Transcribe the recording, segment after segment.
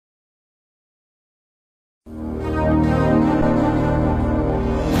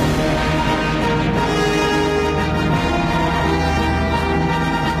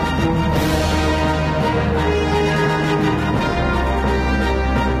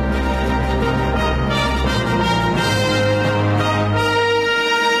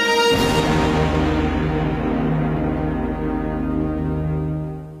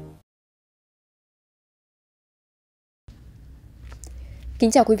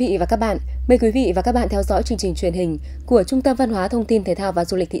Kính chào quý vị và các bạn. Mời quý vị và các bạn theo dõi chương trình truyền hình của Trung tâm Văn hóa Thông tin Thể thao và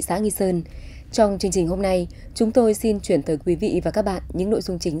Du lịch thị xã Nghi Sơn. Trong chương trình hôm nay, chúng tôi xin chuyển tới quý vị và các bạn những nội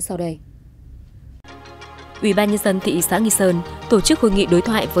dung chính sau đây. Ủy ban nhân dân thị xã Nghi Sơn tổ chức hội nghị đối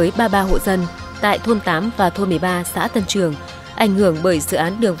thoại với 33 hộ dân tại thôn 8 và thôn 13 xã Tân Trường ảnh hưởng bởi dự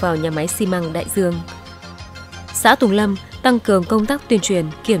án đường vào nhà máy xi măng Đại Dương. Xã Tùng Lâm tăng cường công tác tuyên truyền,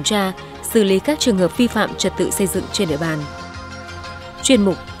 kiểm tra, xử lý các trường hợp vi phạm trật tự xây dựng trên địa bàn. Chuyên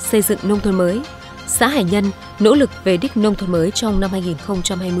mục xây dựng nông thôn mới, xã Hải Nhân nỗ lực về đích nông thôn mới trong năm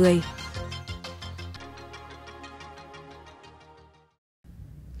 2020.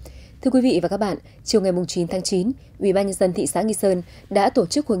 Thưa quý vị và các bạn, chiều ngày 9 tháng 9, Ủy ban nhân dân thị xã Nghi Sơn đã tổ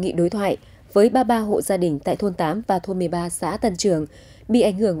chức hội nghị đối thoại với 33 hộ gia đình tại thôn 8 và thôn 13 xã Tân Trường bị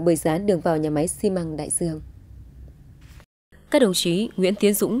ảnh hưởng bởi dự án đường vào nhà máy xi măng Đại Dương. Các đồng chí Nguyễn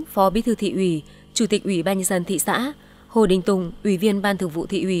Tiến Dũng, Phó Bí thư Thị ủy, Chủ tịch Ủy ban nhân dân thị xã, Hồ Đình Tùng, Ủy viên Ban Thường vụ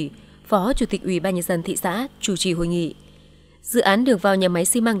Thị ủy, Phó Chủ tịch Ủy ban nhân dân thị xã chủ trì hội nghị. Dự án đường vào nhà máy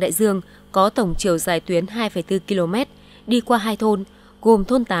xi măng Đại Dương có tổng chiều dài tuyến 2,4 km, đi qua 2 thôn, gồm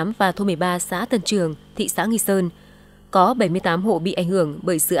thôn 8 và thôn 13 xã Tân Trường, thị xã Nghi Sơn. Có 78 hộ bị ảnh hưởng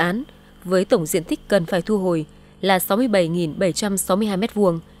bởi dự án, với tổng diện tích cần phải thu hồi là 67.762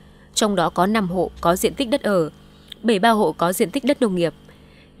 m². Trong đó có 5 hộ có diện tích đất ở, 73 hộ có diện tích đất nông nghiệp.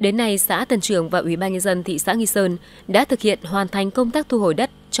 Đến nay, xã Tân Trường và Ủy ban nhân dân thị xã Nghi Sơn đã thực hiện hoàn thành công tác thu hồi đất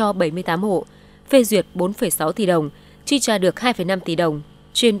cho 78 hộ, phê duyệt 4,6 tỷ đồng, chi trả được 2,5 tỷ đồng,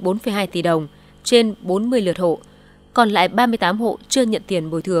 trên 4,2 tỷ đồng, trên 40 lượt hộ. Còn lại 38 hộ chưa nhận tiền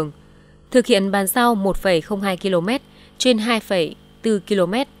bồi thường. Thực hiện bàn giao 1,02 km trên 2,4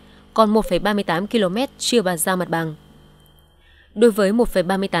 km, còn 1,38 km chưa bàn giao mặt bằng. Đối với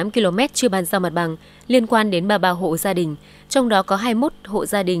 1,38 km chưa bàn giao mặt bằng liên quan đến 33 hộ gia đình, trong đó có 21 hộ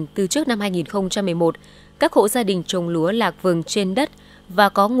gia đình từ trước năm 2011, các hộ gia đình trồng lúa lạc vừng trên đất và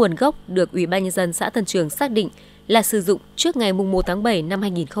có nguồn gốc được Ủy ban nhân dân xã Tân Trường xác định là sử dụng trước ngày 1 tháng 7 năm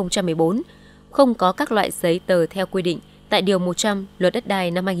 2014, không có các loại giấy tờ theo quy định tại Điều 100 Luật Đất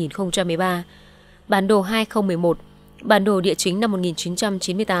đai năm 2013, Bản đồ 2011, Bản đồ địa chính năm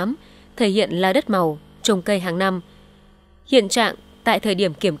 1998, thể hiện là đất màu, trồng cây hàng năm. Hiện trạng tại thời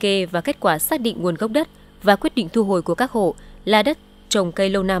điểm kiểm kê và kết quả xác định nguồn gốc đất và quyết định thu hồi của các hộ là đất trồng cây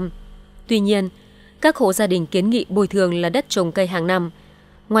lâu năm. Tuy nhiên, các hộ gia đình kiến nghị bồi thường là đất trồng cây hàng năm.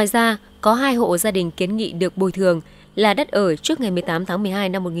 Ngoài ra, có 2 hộ gia đình kiến nghị được bồi thường là đất ở trước ngày 18 tháng 12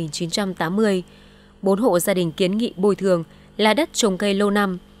 năm 1980. 4 hộ gia đình kiến nghị bồi thường là đất trồng cây lâu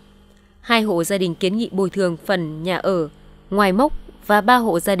năm. 2 hộ gia đình kiến nghị bồi thường phần nhà ở, ngoài mốc và 3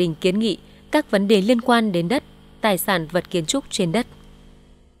 hộ gia đình kiến nghị các vấn đề liên quan đến đất, tài sản vật kiến trúc trên đất.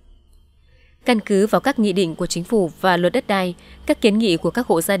 Căn cứ vào các nghị định của Chính phủ và Luật Đất đai, các kiến nghị của các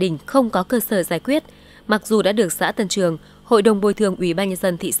hộ gia đình không có cơ sở giải quyết, mặc dù đã được xã Tân Trường, Hội đồng bồi thường Ủy ban nhân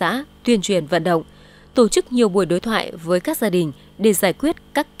dân thị xã tuyên truyền vận động, tổ chức nhiều buổi đối thoại với các gia đình để giải quyết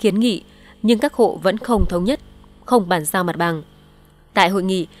các kiến nghị, nhưng các hộ vẫn không thống nhất, không bàn giao mặt bằng. Tại hội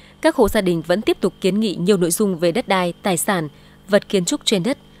nghị, các hộ gia đình vẫn tiếp tục kiến nghị nhiều nội dung về đất đai, tài sản, vật kiến trúc trên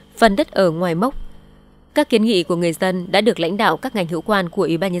đất, phần đất ở ngoài mốc. Các kiến nghị của người dân đã được lãnh đạo các ngành hữu quan của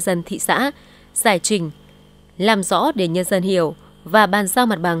Ủy ban nhân dân thị xã giải trình, làm rõ để nhân dân hiểu và bàn giao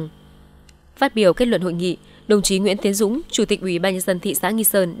mặt bằng. Phát biểu kết luận hội nghị, đồng chí Nguyễn Tiến Dũng, Chủ tịch Ủy ban nhân dân thị xã Nghi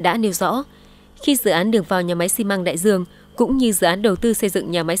Sơn đã nêu rõ, khi dự án đường vào nhà máy xi măng Đại Dương cũng như dự án đầu tư xây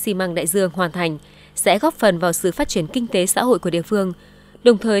dựng nhà máy xi măng Đại Dương hoàn thành sẽ góp phần vào sự phát triển kinh tế xã hội của địa phương,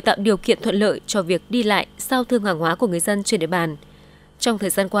 đồng thời tạo điều kiện thuận lợi cho việc đi lại, giao thương hàng hóa của người dân trên địa bàn. Trong thời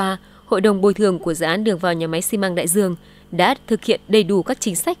gian qua, Hội đồng bồi thường của dự án đường vào nhà máy xi măng Đại Dương đã thực hiện đầy đủ các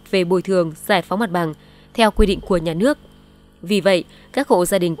chính sách về bồi thường, giải phóng mặt bằng theo quy định của nhà nước. Vì vậy, các hộ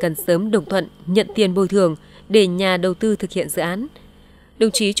gia đình cần sớm đồng thuận nhận tiền bồi thường để nhà đầu tư thực hiện dự án.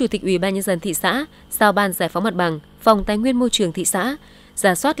 Đồng chí Chủ tịch Ủy ban nhân dân thị xã giao Ban giải phóng mặt bằng, Phòng Tài nguyên Môi trường thị xã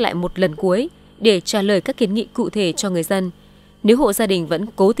rà soát lại một lần cuối để trả lời các kiến nghị cụ thể cho người dân. Nếu hộ gia đình vẫn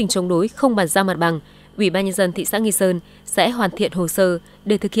cố tình chống đối không bàn giao mặt bằng, Ủy ban nhân dân thị xã Nghi Sơn sẽ hoàn thiện hồ sơ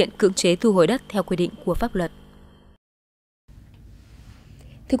để thực hiện cưỡng chế thu hồi đất theo quy định của pháp luật.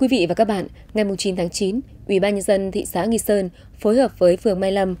 Thưa quý vị và các bạn, ngày 9 tháng 9, Ủy ban nhân dân thị xã Nghi Sơn phối hợp với phường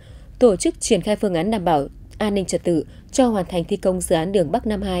Mai Lâm tổ chức triển khai phương án đảm bảo an ninh trật tự cho hoàn thành thi công dự án đường Bắc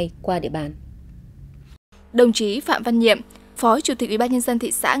Nam 2 qua địa bàn. Đồng chí Phạm Văn Nhiệm, Phó Chủ tịch Ủy ban nhân dân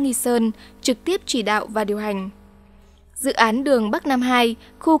thị xã Nghi Sơn trực tiếp chỉ đạo và điều hành. Dự án đường Bắc Nam 2,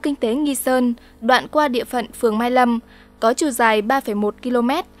 khu kinh tế Nghi Sơn, đoạn qua địa phận phường Mai Lâm, có chiều dài 3,1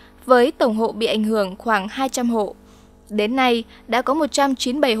 km với tổng hộ bị ảnh hưởng khoảng 200 hộ. Đến nay, đã có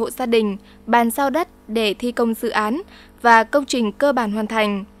 197 hộ gia đình bàn giao đất để thi công dự án và công trình cơ bản hoàn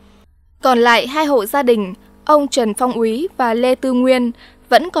thành. Còn lại 2 hộ gia đình ông Trần Phong Úy và Lê Tư Nguyên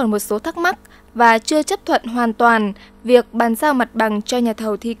vẫn còn một số thắc mắc và chưa chấp thuận hoàn toàn việc bàn giao mặt bằng cho nhà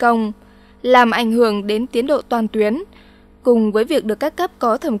thầu thi công, làm ảnh hưởng đến tiến độ toàn tuyến, cùng với việc được các cấp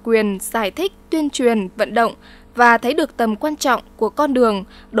có thẩm quyền giải thích, tuyên truyền, vận động và thấy được tầm quan trọng của con đường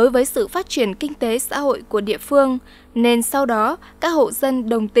đối với sự phát triển kinh tế xã hội của địa phương, nên sau đó các hộ dân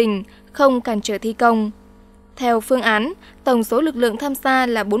đồng tình không cản trở thi công. Theo phương án, tổng số lực lượng tham gia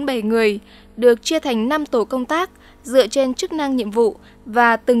là 47 người, được chia thành 5 tổ công tác dựa trên chức năng nhiệm vụ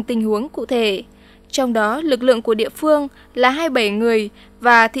và từng tình huống cụ thể. Trong đó, lực lượng của địa phương là 27 người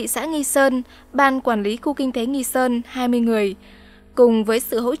và thị xã Nghi Sơn, Ban Quản lý Khu Kinh tế Nghi Sơn 20 người, cùng với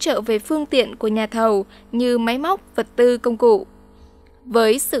sự hỗ trợ về phương tiện của nhà thầu như máy móc, vật tư, công cụ.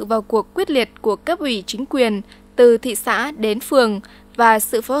 Với sự vào cuộc quyết liệt của cấp ủy chính quyền từ thị xã đến phường và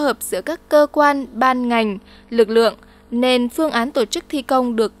sự phối hợp giữa các cơ quan, ban ngành, lực lượng, nên phương án tổ chức thi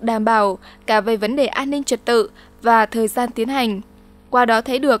công được đảm bảo cả về vấn đề an ninh trật tự và thời gian tiến hành. Qua đó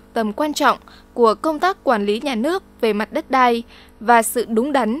thấy được tầm quan trọng của công tác quản lý nhà nước về mặt đất đai và sự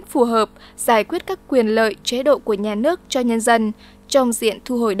đúng đắn, phù hợp giải quyết các quyền lợi chế độ của nhà nước cho nhân dân trong diện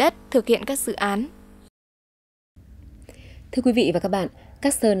thu hồi đất thực hiện các dự án. Thưa quý vị và các bạn,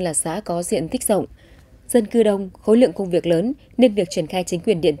 Cát Sơn là xã có diện tích rộng, dân cư đông, khối lượng công việc lớn nên việc triển khai chính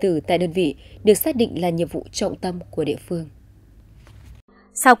quyền điện tử tại đơn vị được xác định là nhiệm vụ trọng tâm của địa phương.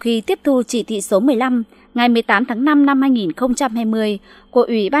 Sau khi tiếp thu chỉ thị số 15 ngày 18 tháng 5 năm 2020 của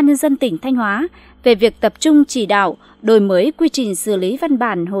Ủy ban Nhân dân tỉnh Thanh Hóa về việc tập trung chỉ đạo đổi mới quy trình xử lý văn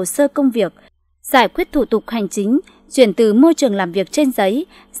bản hồ sơ công việc, giải quyết thủ tục hành chính, chuyển từ môi trường làm việc trên giấy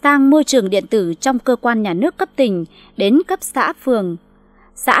sang môi trường điện tử trong cơ quan nhà nước cấp tỉnh đến cấp xã phường,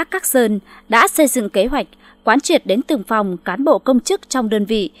 xã Cát Sơn đã xây dựng kế hoạch quán triệt đến từng phòng cán bộ công chức trong đơn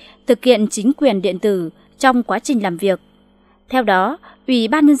vị thực hiện chính quyền điện tử trong quá trình làm việc. Theo đó, Ủy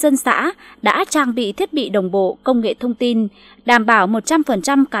ban Nhân dân xã đã trang bị thiết bị đồng bộ công nghệ thông tin, đảm bảo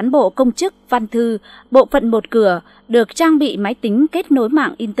 100% cán bộ công chức, văn thư, bộ phận một cửa được trang bị máy tính kết nối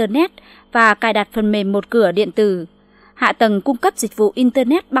mạng Internet và cài đặt phần mềm một cửa điện tử. Hạ tầng cung cấp dịch vụ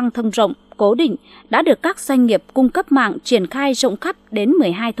Internet băng thông rộng, cố định đã được các doanh nghiệp cung cấp mạng triển khai rộng khắp đến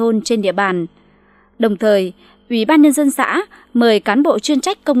 12 thôn trên địa bàn. Đồng thời, Ủy ban Nhân dân xã mời cán bộ chuyên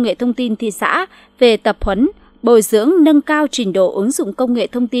trách công nghệ thông tin thị xã về tập huấn, bồi dưỡng nâng cao trình độ ứng dụng công nghệ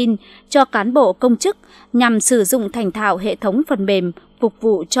thông tin cho cán bộ công chức nhằm sử dụng thành thạo hệ thống phần mềm phục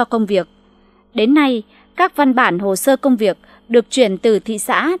vụ cho công việc. Đến nay, các văn bản hồ sơ công việc được chuyển từ thị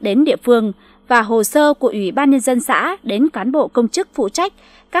xã đến địa phương và hồ sơ của Ủy ban Nhân dân xã đến cán bộ công chức phụ trách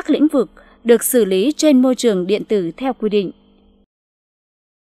các lĩnh vực được xử lý trên môi trường điện tử theo quy định.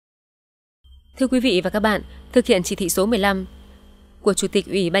 Thưa quý vị và các bạn, thực hiện chỉ thị số 15 của Chủ tịch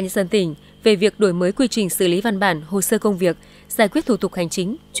Ủy ban Nhân dân tỉnh về việc đổi mới quy trình xử lý văn bản hồ sơ công việc, giải quyết thủ tục hành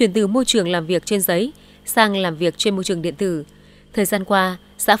chính, chuyển từ môi trường làm việc trên giấy sang làm việc trên môi trường điện tử. Thời gian qua,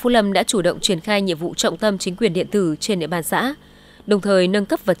 xã Phú Lâm đã chủ động triển khai nhiệm vụ trọng tâm chính quyền điện tử trên địa bàn xã, đồng thời nâng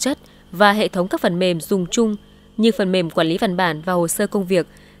cấp vật chất và hệ thống các phần mềm dùng chung như phần mềm quản lý văn bản và hồ sơ công việc,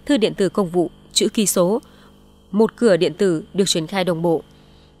 thư điện tử công vụ, chữ ký số, một cửa điện tử được triển khai đồng bộ.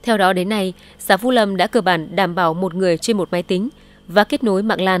 Theo đó đến nay, xã Phú Lâm đã cơ bản đảm bảo một người trên một máy tính và kết nối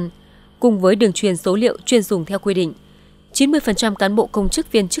mạng LAN, cùng với đường truyền số liệu chuyên dùng theo quy định. 90% cán bộ công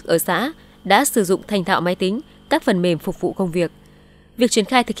chức viên chức ở xã đã sử dụng thành thạo máy tính, các phần mềm phục vụ công việc. Việc triển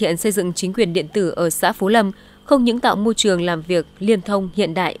khai thực hiện xây dựng chính quyền điện tử ở xã Phú Lâm không những tạo môi trường làm việc liên thông,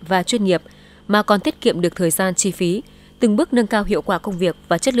 hiện đại và chuyên nghiệp, mà còn tiết kiệm được thời gian, chi phí, từng bước nâng cao hiệu quả công việc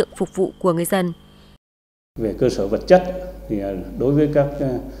và chất lượng phục vụ của người dân. Về cơ sở vật chất thì đối với các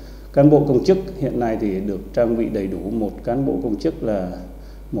cán bộ công chức hiện nay thì được trang bị đầy đủ một cán bộ công chức là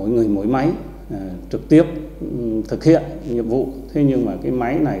mỗi người mỗi máy trực tiếp thực hiện nhiệm vụ. Thế nhưng mà cái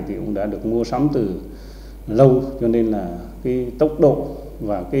máy này thì cũng đã được mua sắm từ lâu, cho nên là cái tốc độ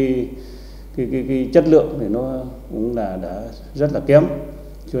và cái chất lượng thì nó cũng là đã rất là kém,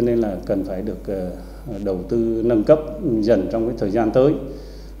 cho nên là cần phải được đầu tư nâng cấp dần trong cái thời gian tới.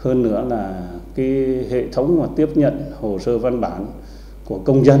 Hơn nữa là cái hệ thống mà tiếp nhận hồ sơ văn bản của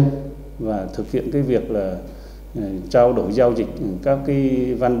công dân và thực hiện cái việc là trao đổi giao dịch các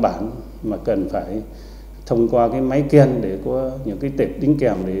cái văn bản mà cần phải thông qua cái máy kèn để có những cái tệp đính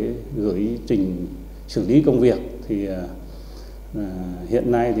kèm để gửi trình xử lý công việc, thì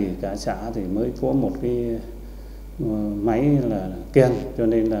hiện nay thì cả xã thì mới có một cái máy là kèn, cho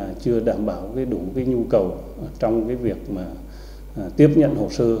nên là chưa đảm bảo cái đủ cái nhu cầu trong cái việc mà tiếp nhận hồ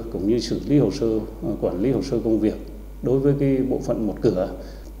sơ cũng như xử lý hồ sơ, quản lý hồ sơ công việc. Đối với cái bộ phận một cửa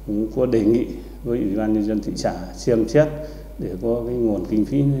cũng có đề nghị với Ủy ban Nhân dân thị xã xem xét để có cái nguồn kinh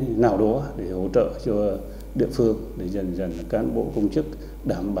phí nào đó để hỗ trợ cho địa phương để dần dần cán bộ công chức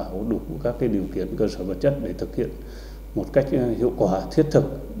đảm bảo đủ các cái điều kiện cơ sở vật chất để thực hiện một cách hiệu quả, thiết thực,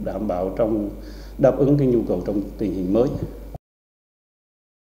 đảm bảo đáp ứng cái nhu cầu trong tình hình mới.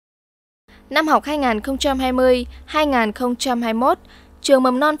 Năm học 2020-2021, trường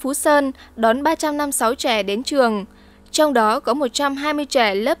mầm non Phú Sơn đón 356 trẻ đến trường. Trong đó có 120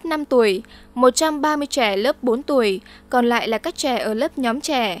 trẻ lớp 5 tuổi, 130 trẻ lớp 4 tuổi, còn lại là các trẻ ở lớp nhóm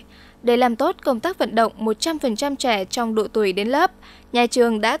trẻ. Để làm tốt công tác vận động 100% trẻ trong độ tuổi đến lớp, nhà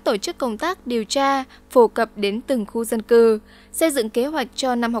trường đã tổ chức công tác điều tra, phổ cập đến từng khu dân cư, xây dựng kế hoạch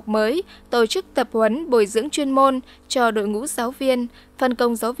cho năm học mới, tổ chức tập huấn bồi dưỡng chuyên môn cho đội ngũ giáo viên, phân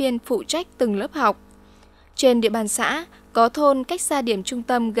công giáo viên phụ trách từng lớp học. Trên địa bàn xã, có thôn cách xa điểm trung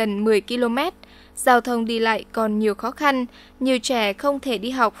tâm gần 10 km, giao thông đi lại còn nhiều khó khăn, nhiều trẻ không thể đi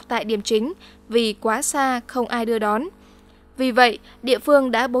học tại điểm chính vì quá xa không ai đưa đón. Vì vậy, địa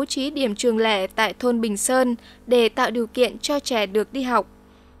phương đã bố trí điểm trường lẻ tại thôn Bình Sơn để tạo điều kiện cho trẻ được đi học.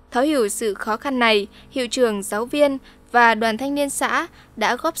 Thấu hiểu sự khó khăn này, hiệu trưởng, giáo viên và đoàn thanh niên xã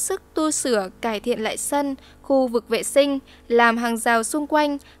đã góp sức tu sửa, cải thiện lại sân, khu vực vệ sinh, làm hàng rào xung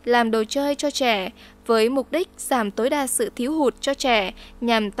quanh, làm đồ chơi cho trẻ, với mục đích giảm tối đa sự thiếu hụt cho trẻ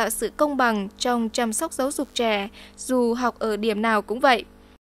nhằm tạo sự công bằng trong chăm sóc giáo dục trẻ, dù học ở điểm nào cũng vậy.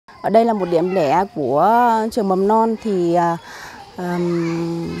 Ở đây là một điểm lẻ của trường mầm non thì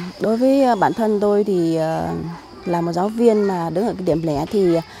đối với bản thân tôi thì là một giáo viên mà đứng ở cái điểm lẻ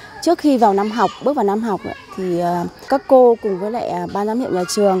thì trước khi vào năm học, bước vào năm học thì các cô cùng với lại ban giám hiệu nhà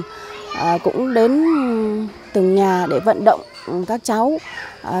trường cũng đến từng nhà để vận động các cháu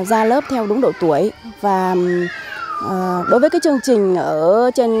ra lớp theo đúng độ tuổi. Và đối với cái chương trình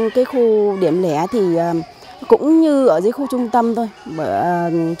ở trên cái khu điểm lẻ thì cũng như ở dưới khu trung tâm thôi,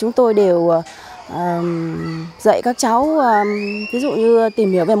 chúng tôi đều dạy các cháu ví dụ như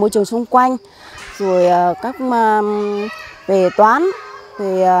tìm hiểu về môi trường xung quanh, rồi các về toán,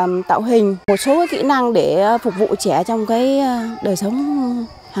 về tạo hình, một số cái kỹ năng để phục vụ trẻ trong cái đời sống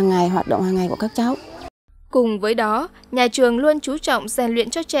hàng ngày, hoạt động hàng ngày của các cháu. Cùng với đó, nhà trường luôn chú trọng rèn luyện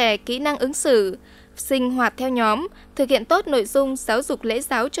cho trẻ kỹ năng ứng xử, sinh hoạt theo nhóm, thực hiện tốt nội dung giáo dục lễ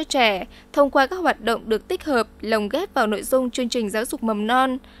giáo cho trẻ thông qua các hoạt động được tích hợp, lồng ghép vào nội dung chương trình giáo dục mầm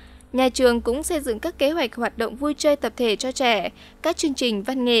non. Nhà trường cũng xây dựng các kế hoạch hoạt động vui chơi tập thể cho trẻ, các chương trình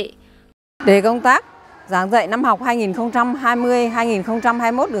văn nghệ. Để công tác giảng dạy năm học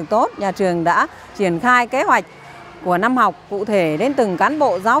 2020-2021 được tốt, nhà trường đã triển khai kế hoạch của năm học cụ thể đến từng cán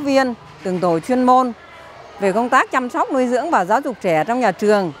bộ giáo viên, từng tổ chuyên môn về công tác chăm sóc nuôi dưỡng và giáo dục trẻ trong nhà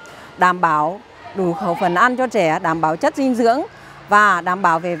trường, đảm bảo đủ khẩu phần ăn cho trẻ, đảm bảo chất dinh dưỡng và đảm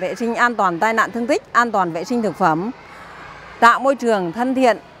bảo về vệ sinh an toàn tai nạn thương tích, an toàn vệ sinh thực phẩm, tạo môi trường thân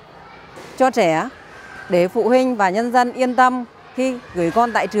thiện cho trẻ để phụ huynh và nhân dân yên tâm khi gửi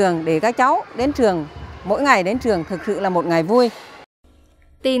con tại trường, để các cháu đến trường, mỗi ngày đến trường thực sự là một ngày vui.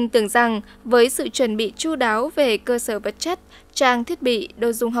 Tin tưởng rằng với sự chuẩn bị chu đáo về cơ sở vật chất, trang thiết bị,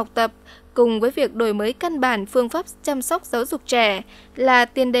 đồ dùng học tập, cùng với việc đổi mới căn bản phương pháp chăm sóc giáo dục trẻ là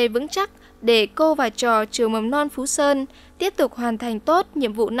tiền đề vững chắc để cô và trò trường mầm non Phú Sơn tiếp tục hoàn thành tốt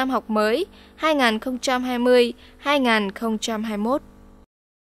nhiệm vụ năm học mới 2020-2021.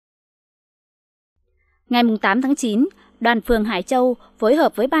 Ngày 8 tháng 9, đoàn phường Hải Châu phối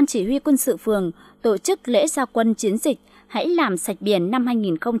hợp với Ban Chỉ huy Quân sự phường tổ chức lễ ra quân chiến dịch Hãy làm sạch biển năm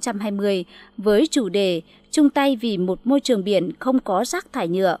 2020 với chủ đề chung tay vì một môi trường biển không có rác thải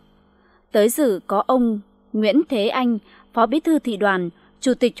nhựa. Tới dự có ông Nguyễn Thế Anh, Phó Bí thư Thị đoàn,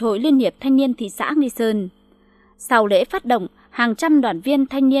 Chủ tịch Hội Liên hiệp Thanh niên thị xã Nghi Sơn. Sau lễ phát động, hàng trăm đoàn viên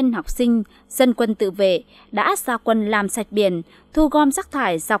thanh niên, học sinh, dân quân tự vệ đã ra quân làm sạch biển, thu gom rác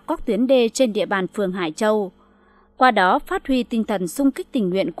thải dọc các tuyến đê trên địa bàn phường Hải Châu. Qua đó phát huy tinh thần xung kích tình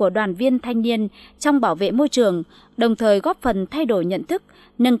nguyện của đoàn viên thanh niên trong bảo vệ môi trường, đồng thời góp phần thay đổi nhận thức,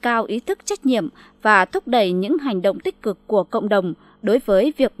 nâng cao ý thức trách nhiệm và thúc đẩy những hành động tích cực của cộng đồng đối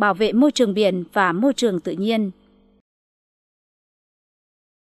với việc bảo vệ môi trường biển và môi trường tự nhiên.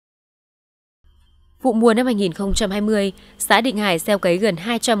 Vụ mùa năm 2020, xã Định Hải gieo cấy gần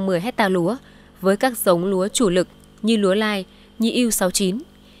 210 hecta lúa với các giống lúa chủ lực như lúa lai, Nhị Yêu 69.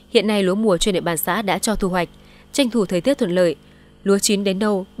 Hiện nay lúa mùa trên địa bàn xã đã cho thu hoạch, tranh thủ thời tiết thuận lợi. Lúa chín đến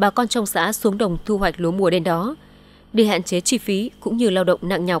đâu, bà con trong xã xuống đồng thu hoạch lúa mùa đến đó. Để hạn chế chi phí cũng như lao động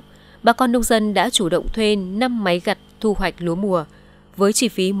nặng nhọc, bà con nông dân đã chủ động thuê 5 máy gặt thu hoạch lúa mùa với chi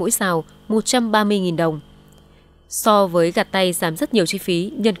phí mỗi sào 130.000 đồng. So với gặt tay giảm rất nhiều chi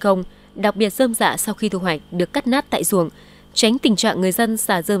phí, nhân công, đặc biệt rơm rạ sau khi thu hoạch được cắt nát tại ruộng, tránh tình trạng người dân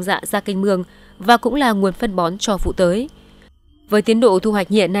xả rơm rạ ra kênh mương và cũng là nguồn phân bón cho vụ tới. Với tiến độ thu hoạch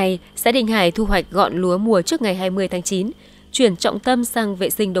hiện nay, xã Định Hải thu hoạch gọn lúa mùa trước ngày 20 tháng 9, chuyển trọng tâm sang vệ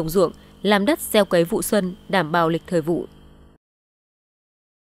sinh đồng ruộng, làm đất gieo cấy vụ xuân, đảm bảo lịch thời vụ.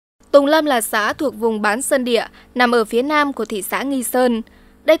 Tùng Lâm là xã thuộc vùng bán sơn địa, nằm ở phía nam của thị xã Nghi Sơn.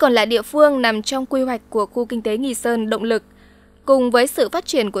 Đây còn là địa phương nằm trong quy hoạch của khu kinh tế Nghi Sơn động lực. Cùng với sự phát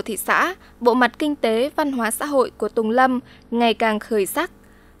triển của thị xã, bộ mặt kinh tế, văn hóa xã hội của Tùng Lâm ngày càng khởi sắc.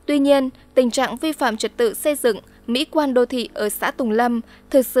 Tuy nhiên, tình trạng vi phạm trật tự xây dựng, mỹ quan đô thị ở xã Tùng Lâm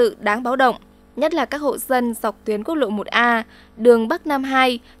thực sự đáng báo động, nhất là các hộ dân dọc tuyến quốc lộ 1A, đường Bắc Nam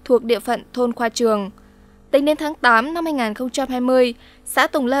 2 thuộc địa phận thôn Khoa Trường. Tính đến tháng 8 năm 2020, xã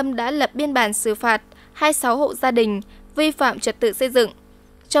Tùng Lâm đã lập biên bản xử phạt 26 hộ gia đình vi phạm trật tự xây dựng,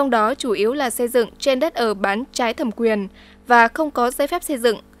 trong đó chủ yếu là xây dựng trên đất ở bán trái thẩm quyền và không có giấy phép xây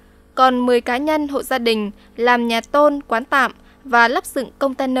dựng. Còn 10 cá nhân hộ gia đình làm nhà tôn, quán tạm và lắp dựng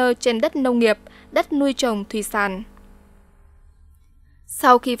container trên đất nông nghiệp, đất nuôi trồng thủy sản.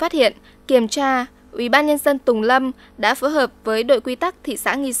 Sau khi phát hiện, kiểm tra, Ủy ban Nhân dân Tùng Lâm đã phối hợp với đội quy tắc thị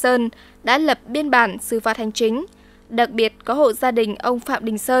xã Nghi Sơn đã lập biên bản xử phạt hành chính. Đặc biệt có hộ gia đình ông Phạm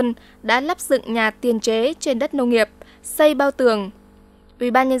Đình Sơn đã lắp dựng nhà tiền chế trên đất nông nghiệp, xây bao tường.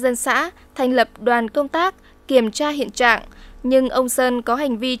 Ủy ban Nhân dân xã thành lập đoàn công tác kiểm tra hiện trạng, nhưng ông Sơn có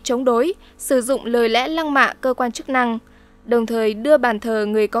hành vi chống đối, sử dụng lời lẽ lăng mạ cơ quan chức năng, đồng thời đưa bàn thờ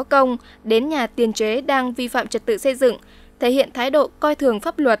người có công đến nhà tiền chế đang vi phạm trật tự xây dựng, thể hiện thái độ coi thường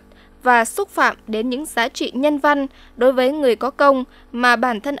pháp luật và xúc phạm đến những giá trị nhân văn đối với người có công mà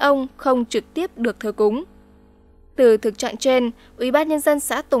bản thân ông không trực tiếp được thờ cúng. Từ thực trạng trên, Ủy ban Nhân dân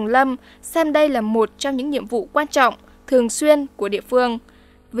xã Tùng Lâm xem đây là một trong những nhiệm vụ quan trọng, thường xuyên của địa phương.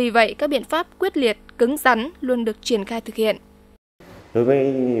 Vì vậy, các biện pháp quyết liệt, cứng rắn luôn được triển khai thực hiện. Đối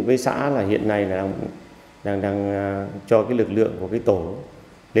với xã là hiện nay là đang cho cái lực lượng của cái tổ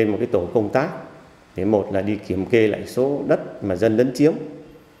lên một cái tổ công tác để một là đi kiểm kê lại số đất mà dân lấn chiếm,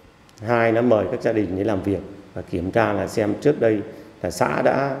 hai là mời các gia đình đến làm việc và kiểm tra là xem trước đây là xã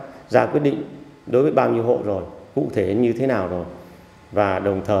đã ra quyết định đối với bao nhiêu hộ rồi, cụ thể như thế nào rồi, và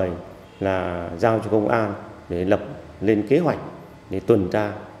đồng thời là giao cho công an để lập lên kế hoạch để tuần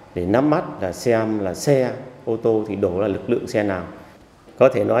tra, để nắm bắt là xem là xe ô tô thì đổ là lực lượng xe nào. Có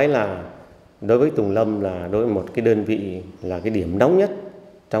thể nói là đối với Tùng Lâm là đối với một cái đơn vị là cái điểm nóng nhất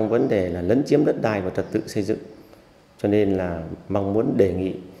trong vấn đề là lấn chiếm đất đai và trật tự xây dựng. Cho nên là mong muốn đề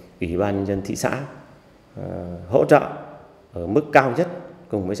nghị Ủy ban Nhân dân thị xã hỗ trợ ở mức cao nhất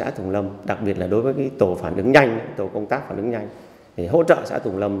cùng với xã Tùng Lâm, đặc biệt là đối với cái tổ phản ứng nhanh, tổ công tác phản ứng nhanh để hỗ trợ xã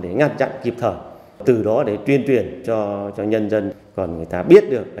Tùng Lâm để ngăn chặn kịp thời. Từ đó để tuyên truyền cho nhân dân, còn người ta biết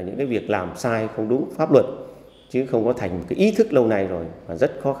được là những cái việc làm sai không đúng pháp luật, chứ không có thành một cái ý thức lâu nay rồi và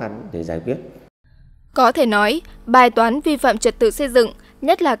rất khó khăn để giải quyết. Có thể nói, bài toán vi phạm trật tự xây dựng,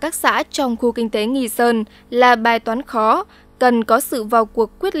 nhất là các xã trong khu kinh tế Nghi Sơn là bài toán khó, cần có sự vào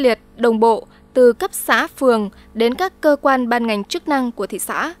cuộc quyết liệt, đồng bộ từ cấp xã, phường đến các cơ quan ban ngành chức năng của thị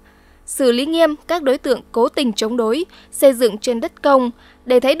xã. Xử lý nghiêm các đối tượng cố tình chống đối, xây dựng trên đất công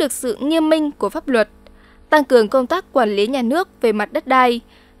để thấy được sự nghiêm minh của pháp luật. Tăng cường công tác quản lý nhà nước về mặt đất đai,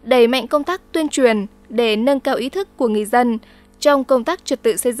 đẩy mạnh công tác tuyên truyền để nâng cao ý thức của người dân trong công tác trật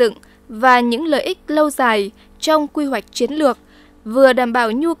tự xây dựng và những lợi ích lâu dài trong quy hoạch chiến lược, vừa đảm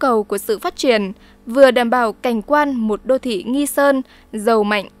bảo nhu cầu của sự phát triển, vừa đảm bảo cảnh quan một đô thị Nghi Sơn giàu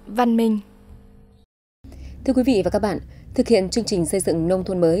mạnh, văn minh. Thưa quý vị và các bạn, thực hiện chương trình xây dựng nông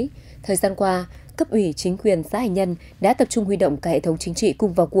thôn mới, thời gian qua, cấp ủy chính quyền xã Hành Nhân đã tập trung huy động cả hệ thống chính trị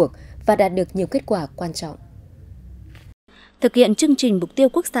cùng vào cuộc và đạt được nhiều kết quả quan trọng. Thực hiện chương trình mục tiêu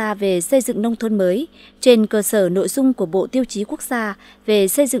quốc gia về xây dựng nông thôn mới trên cơ sở nội dung của Bộ Tiêu chí Quốc gia về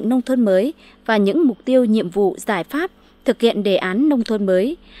xây dựng nông thôn mới và những mục tiêu, nhiệm vụ, giải pháp thực hiện đề án nông thôn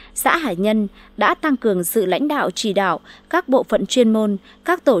mới, xã Hải Nhân đã tăng cường sự lãnh đạo chỉ đạo các bộ phận chuyên môn,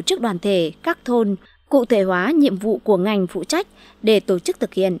 các tổ chức đoàn thể, các thôn, cụ thể hóa nhiệm vụ của ngành phụ trách để tổ chức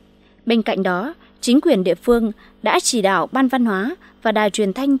thực hiện. Bên cạnh đó, chính quyền địa phương đã chỉ đạo Ban Văn hóa và Đài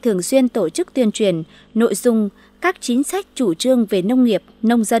Truyền thanh thường xuyên tổ chức tuyên truyền nội dung các chính sách chủ trương về nông nghiệp,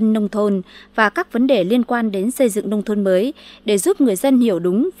 nông dân, nông thôn và các vấn đề liên quan đến xây dựng nông thôn mới để giúp người dân hiểu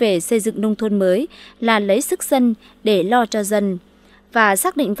đúng về xây dựng nông thôn mới là lấy sức dân để lo cho dân và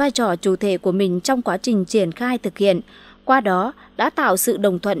xác định vai trò chủ thể của mình trong quá trình triển khai thực hiện, qua đó đã tạo sự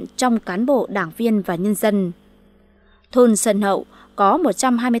đồng thuận trong cán bộ, đảng viên và nhân dân. Thôn Sơn Hậu có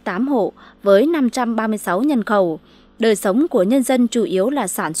 128 hộ với 536 nhân khẩu. Đời sống của nhân dân chủ yếu là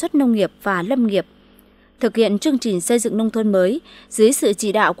sản xuất nông nghiệp và lâm nghiệp. Thực hiện chương trình xây dựng nông thôn mới dưới sự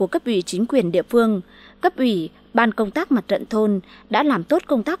chỉ đạo của cấp ủy chính quyền địa phương, cấp ủy, ban công tác mặt trận thôn đã làm tốt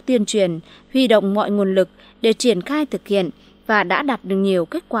công tác tuyên truyền, huy động mọi nguồn lực để triển khai thực hiện và đã đạt được nhiều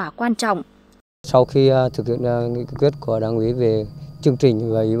kết quả quan trọng. Sau khi thực hiện nghị quyết của Đảng ủy về chương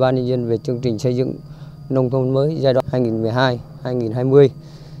trình và Ủy ban Nhân dân về chương trình xây dựng nông thôn mới giai đoạn 2012-2020,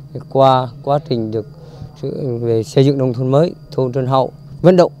 qua quá trình về xây dựng nông thôn mới, thôn Sơn Hậu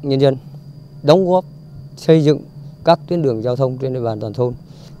vận động nhân dân đóng góp xây dựng các tuyến đường giao thông trên địa bàn toàn thôn.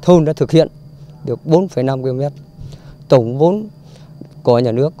 Thôn đã thực hiện được 4,5 km. Tổng vốn của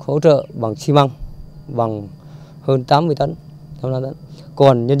nhà nước hỗ trợ bằng xi măng bằng hơn 80 tấn.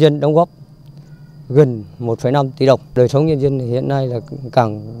 Còn nhân dân đóng góp gần 1,5 tỷ đồng. Đời sống nhân dân hiện nay là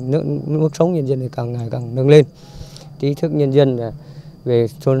mức sống nhân dân thì càng ngày càng nâng lên. Trí thức nhân dân về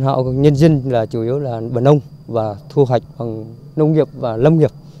thôn Hạo nhân dân là chủ yếu là bần nông và thu hoạch bằng nông nghiệp và lâm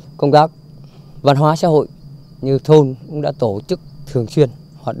nghiệp. Công tác văn hóa xã hội như thôn cũng đã tổ chức thường xuyên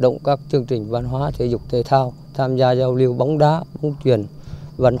hoạt động các chương trình văn hóa thể dục thể thao, tham gia giao lưu bóng đá, bóng chuyền,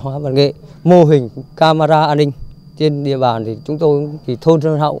 văn hóa văn nghệ. Mô hình camera an ninh trên địa bàn thì chúng tôi thì thôn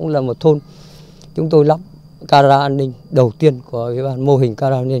Sơn Hậu cũng là một thôn chúng tôi lắp camera an ninh đầu tiên của ủy ban. Mô hình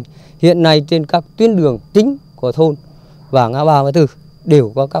camera an ninh hiện nay trên các tuyến đường chính của thôn và ngã ba ngã tư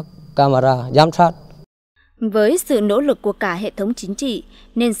đều có các camera giám sát. Với sự nỗ lực của cả hệ thống chính trị,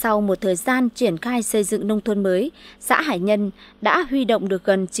 nên sau một thời gian triển khai xây dựng nông thôn mới, xã Hải Nhân đã huy động được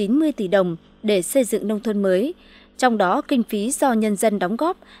gần 90 tỷ đồng để xây dựng nông thôn mới. Trong đó, kinh phí do nhân dân đóng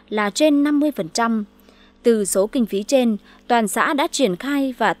góp là trên 50%. Từ số kinh phí trên, toàn xã đã triển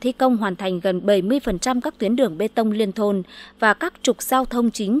khai và thi công hoàn thành gần 70% các tuyến đường bê tông liên thôn và các trục giao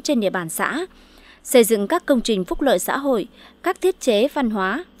thông chính trên địa bàn xã. Xây dựng các công trình phúc lợi xã hội, các thiết chế văn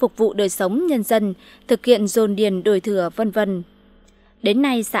hóa, phục vụ đời sống nhân dân, thực hiện dồn điền đổi thừa, v.v. Đến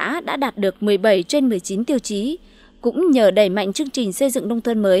nay, xã đã đạt được 17 trên 19 tiêu chí. Cũng nhờ đẩy mạnh chương trình xây dựng nông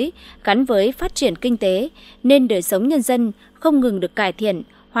thôn mới gắn với phát triển kinh tế, nên đời sống nhân dân không ngừng được cải thiện,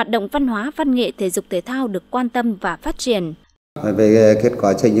 hoạt động văn hóa, văn nghệ, thể dục thể thao được quan tâm và phát triển. Về kết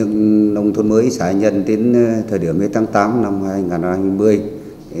quả xây dựng nông thôn mới xã Hải Nhân đến thời điểm tháng 8 năm 2020,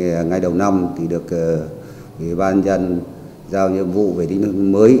 ngày đầu năm thì được Ủy ban nhân dân giao nhiệm vụ về đích nông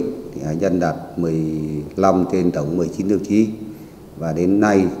thôn mới, thì Hải Nhân đạt 15 trên tổng 19 tiêu chí, và đến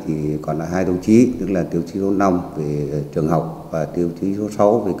nay thì còn là 2 tiêu chí, tức là tiêu chí số 5 về trường học và tiêu chí số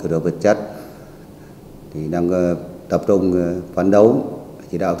 6 về cơ sở vật chất. Thì đang tập trung phấn đấu.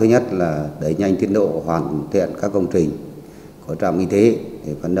 Chỉ đạo thứ nhất là đẩy nhanh tiến độ hoàn thiện các công trình của trạm y tế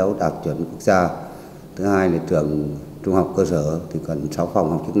để phấn đấu đạt chuẩn quốc gia. Thứ hai là trường trung học cơ sở thì cần 6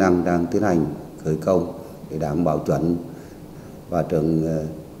 phòng học chức năng đang tiến hành khởi công để đảm bảo chuẩn, và trường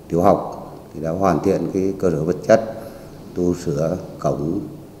tiểu học thì đã hoàn thiện cái cơ sở vật chất, tu sửa cổng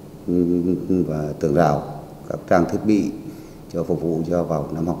và tường rào, các trang thiết bị cho phục vụ cho vào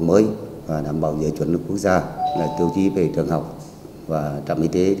năm học mới và đảm bảo giới chuẩn quốc gia là tiêu chí về trường học. Và trạm y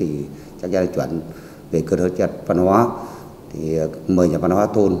tế thì chắc chắn là chuẩn. Về cơ sở vật chất văn hóa thì 10 nhà văn hóa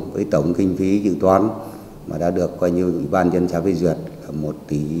thôn với tổng kinh phí dự toán mà đã được coi như Ủy ban nhân dân xã phê duyệt là 1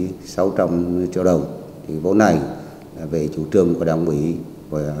 tỷ 600 triệu đồng. Thì vốn này là về chủ trương của Đảng ủy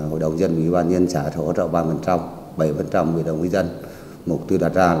và Hội đồng dân Ủy ban nhân dân xã hỗ trợ 3%, 7% về đồng người dân. Mục tiêu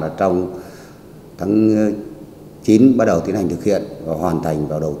đặt ra là trong tháng 9 bắt đầu tiến hành thực hiện và hoàn thành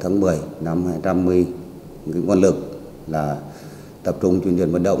vào đầu tháng 10 năm 2020. Cái nguồn lực là tập trung tuyên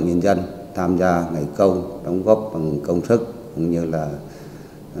truyền vận động nhân dân tham gia ngày công, đóng góp bằng công sức, cũng như là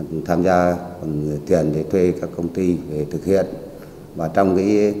tham gia bằng tiền để thuê các công ty về thực hiện. Và trong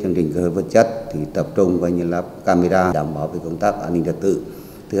cái chương trình cơ sở vật chất thì tập trung coi như lắp camera đảm bảo về công tác an ninh trật tự.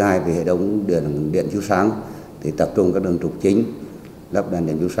 Thứ hai về hệ thống điện chiếu sáng thì tập trung các đường trục chính lắp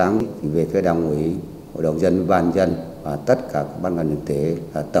đèn chiếu sáng. Thì về phía Đảng ủy, Hội đồng dân, Ủy ban nhân dân và tất cả các ban ngành đoàn thể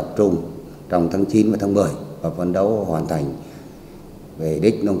là tập trung trong tháng 9 và tháng 10 và phấn đấu hoàn thành về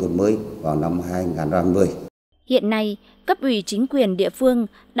đích nông thôn mới vào năm 2020. Hiện nay, cấp ủy chính quyền địa phương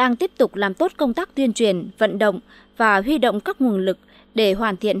đang tiếp tục làm tốt công tác tuyên truyền, vận động và huy động các nguồn lực để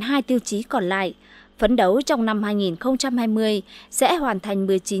hoàn thiện 2 tiêu chí còn lại. Phấn đấu trong năm 2020 sẽ hoàn thành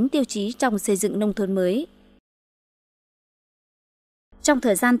 19 tiêu chí trong xây dựng nông thôn mới. Trong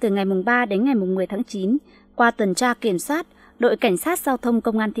thời gian từ ngày 3 đến ngày 10 tháng 9, qua tuần tra kiểm soát, đội cảnh sát giao thông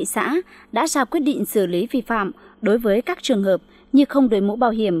công an thị xã đã ra quyết định xử lý vi phạm đối với các trường hợp như không đội mũ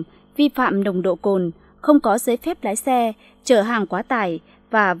bảo hiểm, vi phạm nồng độ cồn, không có giấy phép lái xe, chở hàng quá tải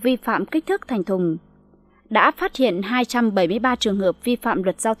và vi phạm kích thước thành thùng. Đã phát hiện 273 trường hợp vi phạm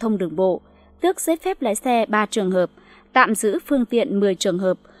luật giao thông đường bộ, tước giấy phép lái xe 3 trường hợp, tạm giữ phương tiện 10 trường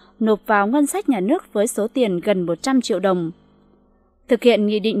hợp, nộp vào ngân sách nhà nước với số tiền gần 100 triệu đồng. Thực hiện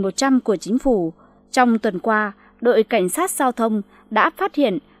Nghị định 100 của Chính phủ, trong tuần qua, đội cảnh sát giao thông đã phát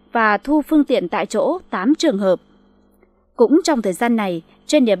hiện và thu phương tiện tại chỗ 8 trường hợp. Cũng trong thời gian này,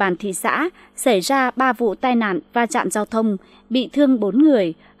 trên địa bàn thị xã xảy ra 3 vụ tai nạn va chạm giao thông, bị thương 4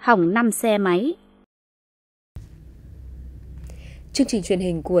 người, hỏng 5 xe máy. Chương trình truyền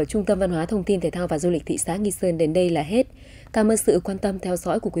hình của Trung tâm Văn hóa Thông tin Thể thao và Du lịch thị xã Nghi Sơn đến đây là hết. Cảm ơn sự quan tâm theo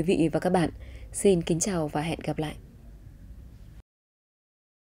dõi của quý vị và các bạn. Xin kính chào và hẹn gặp lại.